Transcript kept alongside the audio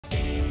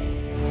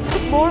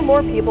More and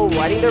more people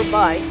riding their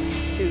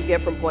bikes to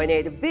get from point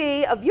A to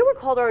B. A viewer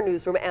called our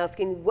newsroom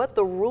asking what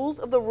the rules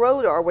of the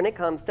road are when it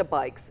comes to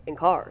bikes and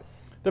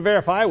cars. To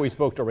verify, we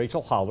spoke to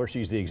Rachel Holler.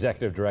 She's the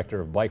executive director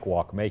of Bike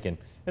Walk Macon,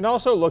 and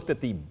also looked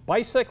at the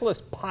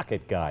Bicyclist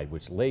Pocket Guide,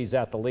 which lays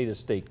out the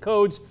latest state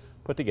codes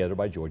put together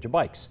by Georgia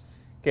Bikes.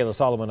 Kayla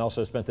Solomon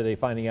also spent the day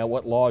finding out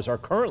what laws are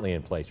currently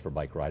in place for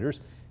bike riders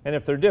and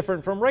if they're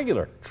different from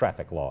regular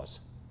traffic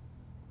laws.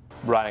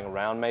 Riding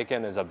around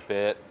Macon is a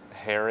bit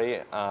hairy.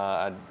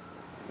 I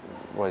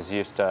was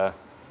used to,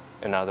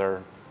 in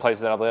other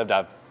places that I've lived,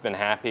 I've been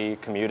happy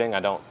commuting. I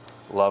don't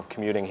love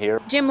commuting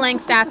here. Jim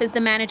Langstaff is the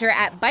manager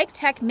at Bike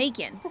Tech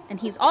Macon, and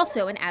he's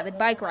also an avid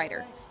bike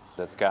rider.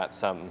 It's got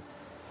some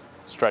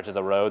stretches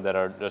of road that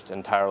are just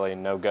entirely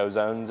no-go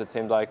zones, it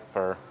seems like,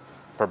 for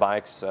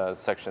bikes,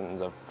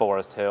 sections of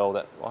Forest Hill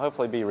that will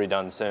hopefully be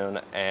redone soon,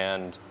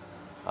 and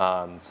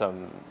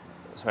some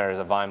areas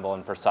of Vineville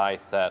and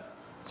Forsyth that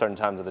certain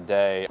times of the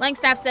day.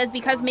 Langstaff says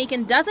because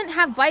Macon doesn't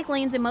have bike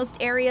lanes in most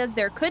areas,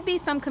 there could be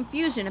some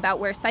confusion about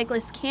where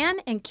cyclists can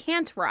and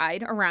can't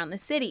ride around the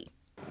city.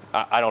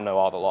 I don't know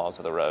all the laws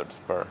of the road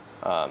for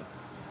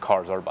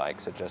cars or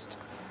bikes. It just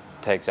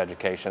takes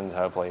education.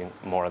 Hopefully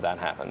more of that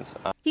happens.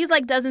 He's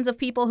like dozens of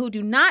people who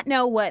do not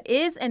know what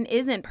is and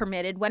isn't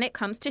permitted when it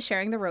comes to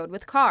sharing the road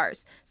with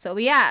cars. So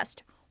we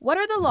asked, what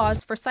are the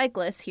laws for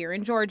cyclists here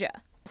in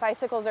Georgia?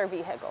 Bicycles are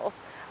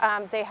vehicles.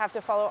 They have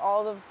to follow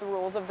all of the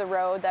rules of the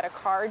road that a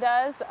car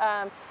does.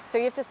 So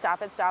you have to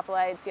stop at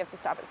stoplights, you have to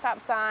stop at stop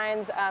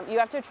signs, you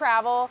have to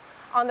travel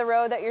on the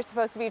road that you're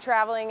supposed to be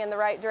traveling in the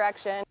right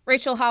direction.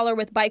 Rachel Holler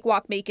with Bike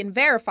Walk Macon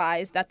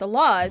verifies that the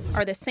laws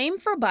are the same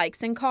for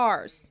bikes and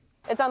cars.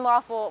 It's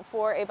unlawful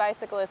for a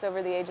bicyclist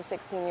over the age of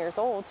 16 years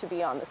old to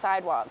be on the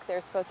sidewalk.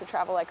 They're supposed to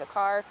travel like a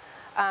car.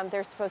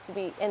 They're supposed to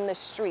be in the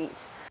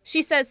street.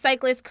 She says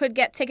cyclists could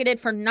get ticketed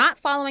for not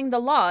following the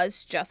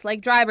laws, just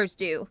like drivers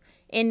do.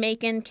 In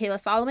Macon, Kayla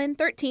Solomon,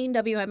 13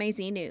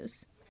 WMAZ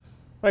News.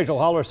 Rachel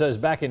Holler says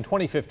back in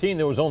 2015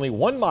 there was only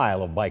 1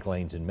 mile of bike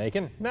lanes in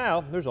Macon.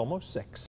 Now there's almost 6.